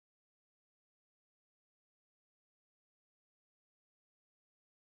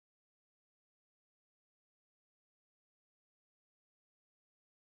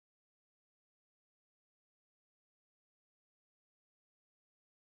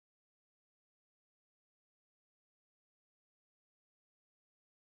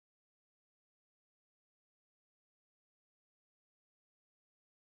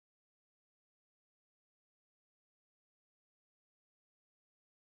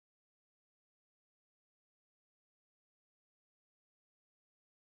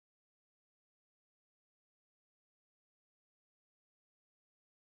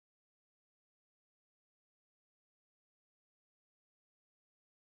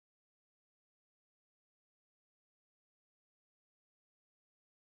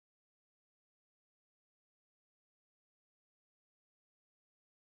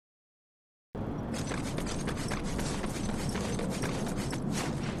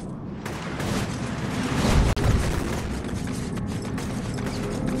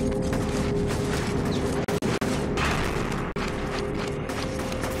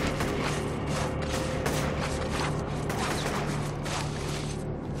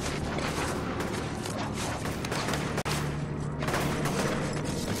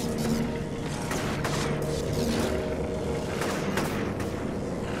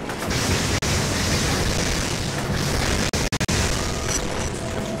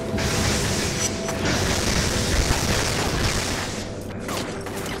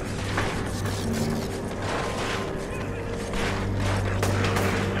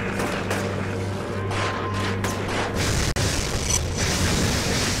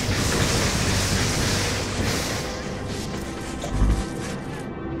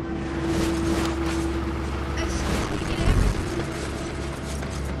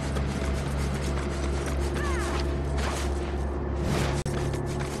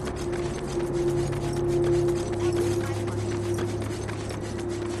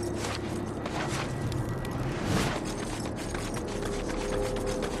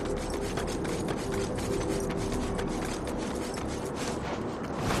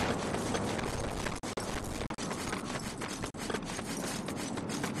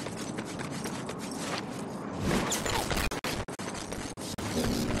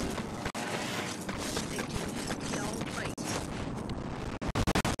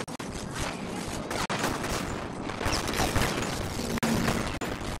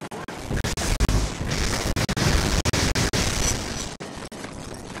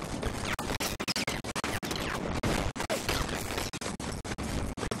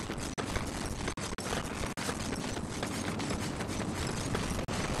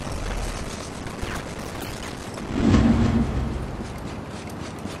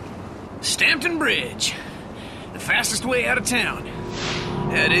Hampton Bridge. The fastest way out of town.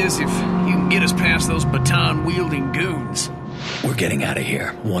 That is, if you can get us past those baton-wielding goons. We're getting out of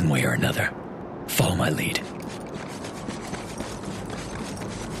here, one way or another. Follow my lead.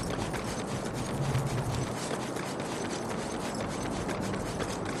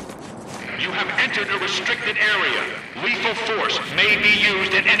 You have entered a restricted area. Lethal force may be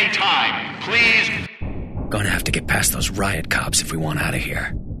used at any time. Please... Gonna have to get past those riot cops if we want out of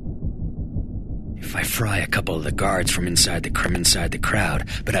here. If I fry a couple of the guards from inside the crowd,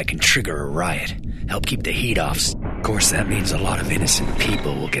 but I can trigger a riot. Help keep the heat off. Of course, that means a lot of innocent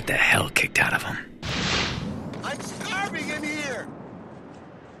people will get the hell kicked out of them. I'm starving in here!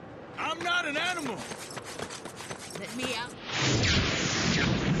 I'm not an animal! Let me out.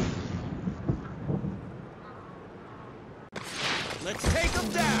 Let's take them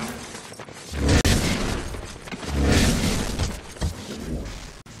down!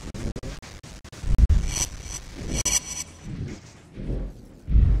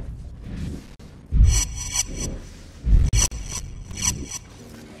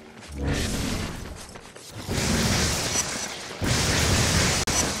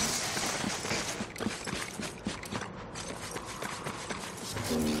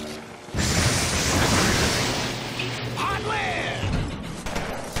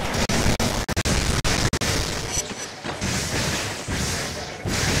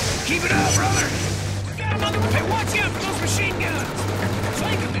 Keep it up, brother! Got another one. Hey, watch out for those machine guns!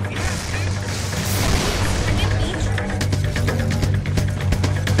 Take them if you have to.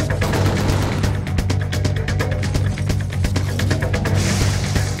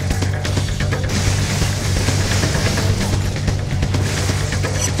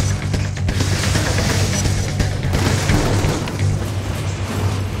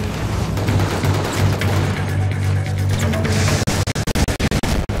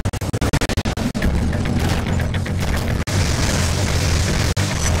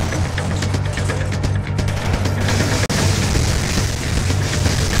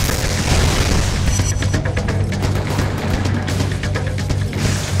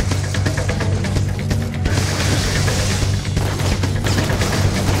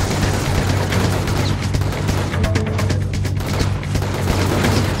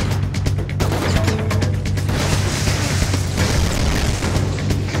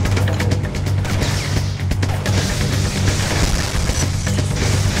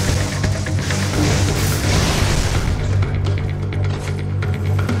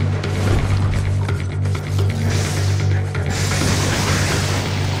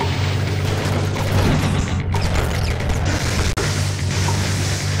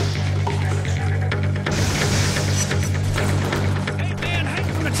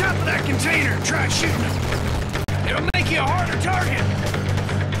 Try shooting him. It'll make you a harder target.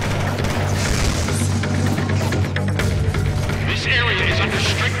 This area is under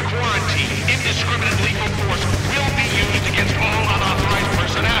strict quarantine. Indiscriminate lethal force will be used against all unauthorized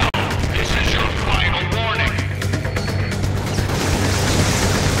personnel. This is your final warning.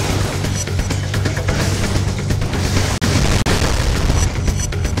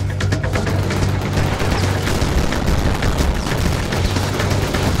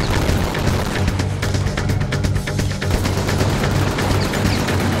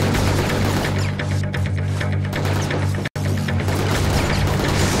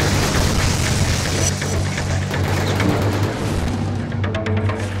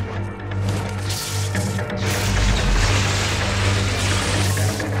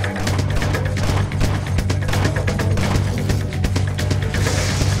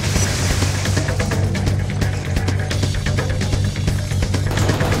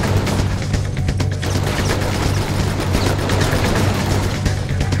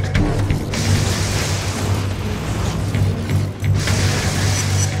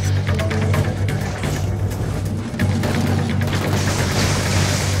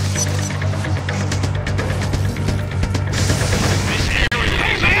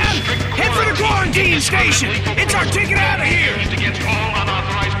 Station! It's our ticket out of here! Used against all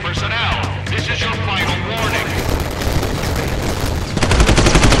unauthorized personnel. This is your final warning.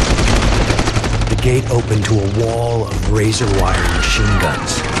 The gate opened to a wall of razor wire machine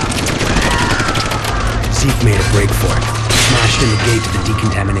guns. Zeke made a break for it, smashed in the gate to the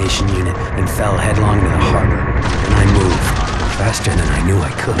decontamination unit, and fell headlong into the harbor. And I moved, faster than I knew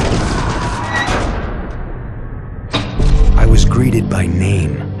I could. I was greeted by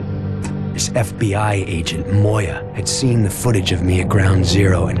name. This FBI agent, Moya, had seen the footage of me at Ground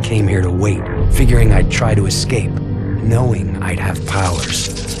Zero and came here to wait, figuring I'd try to escape, knowing I'd have powers.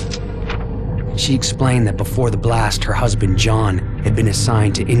 She explained that before the blast, her husband, John, had been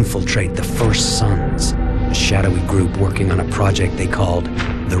assigned to infiltrate the First Sons, a shadowy group working on a project they called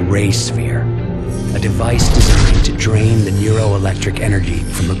the Ray-Sphere, a device designed to drain the neuroelectric energy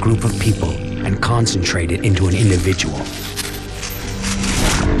from a group of people and concentrate it into an individual.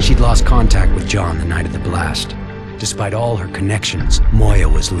 She'd lost contact with John the night of the blast. Despite all her connections, Moya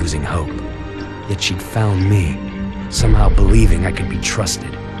was losing hope. Yet she'd found me, somehow believing I could be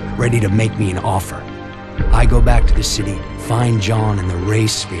trusted, ready to make me an offer. I go back to the city, find John in the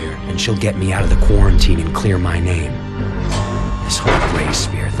Ray-Sphere, and she'll get me out of the quarantine and clear my name. This whole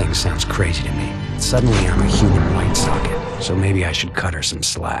Ray-Sphere thing sounds crazy to me. Suddenly I'm a human light socket, so maybe I should cut her some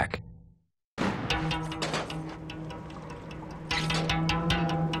slack.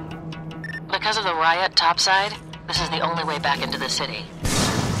 Because of the riot topside, this is the only way back into the city.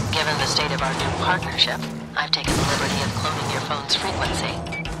 Given the state of our new partnership, I've taken the liberty of cloning your phone's frequency.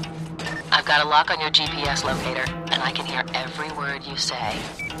 I've got a lock on your GPS locator, and I can hear every word you say.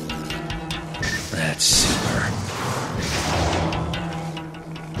 That's super.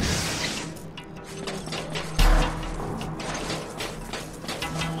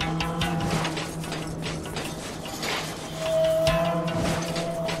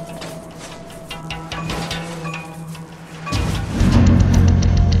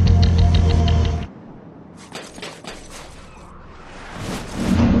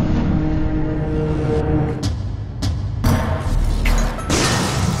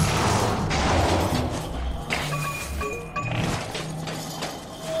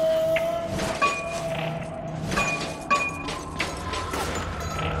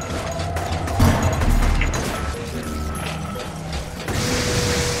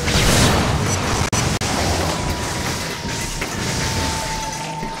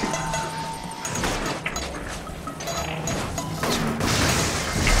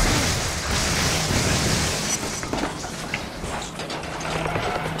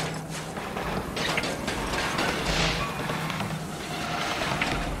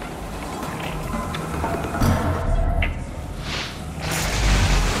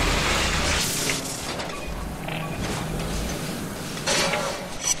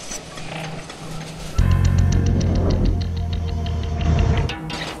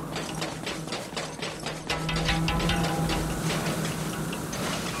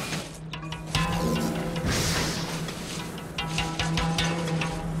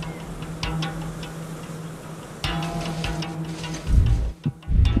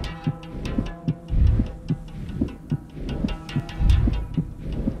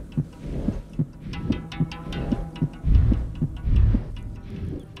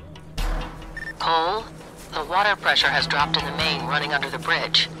 Cole, the water pressure has dropped in the main running under the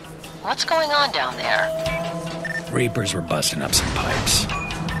bridge. What's going on down there? Reapers were busting up some pipes.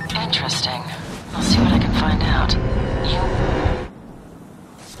 Interesting. I'll see what I can find out.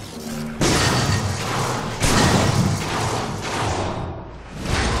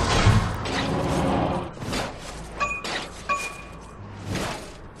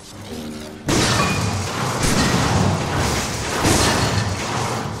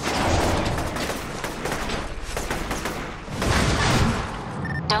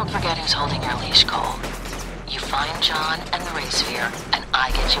 Don't forget who's holding your leash, Cole. You find John and the Ray-Sphere, and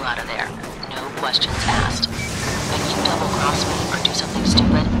I get you out of there. No questions asked. If you double-cross me or do something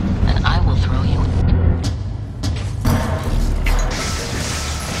stupid, then I will throw you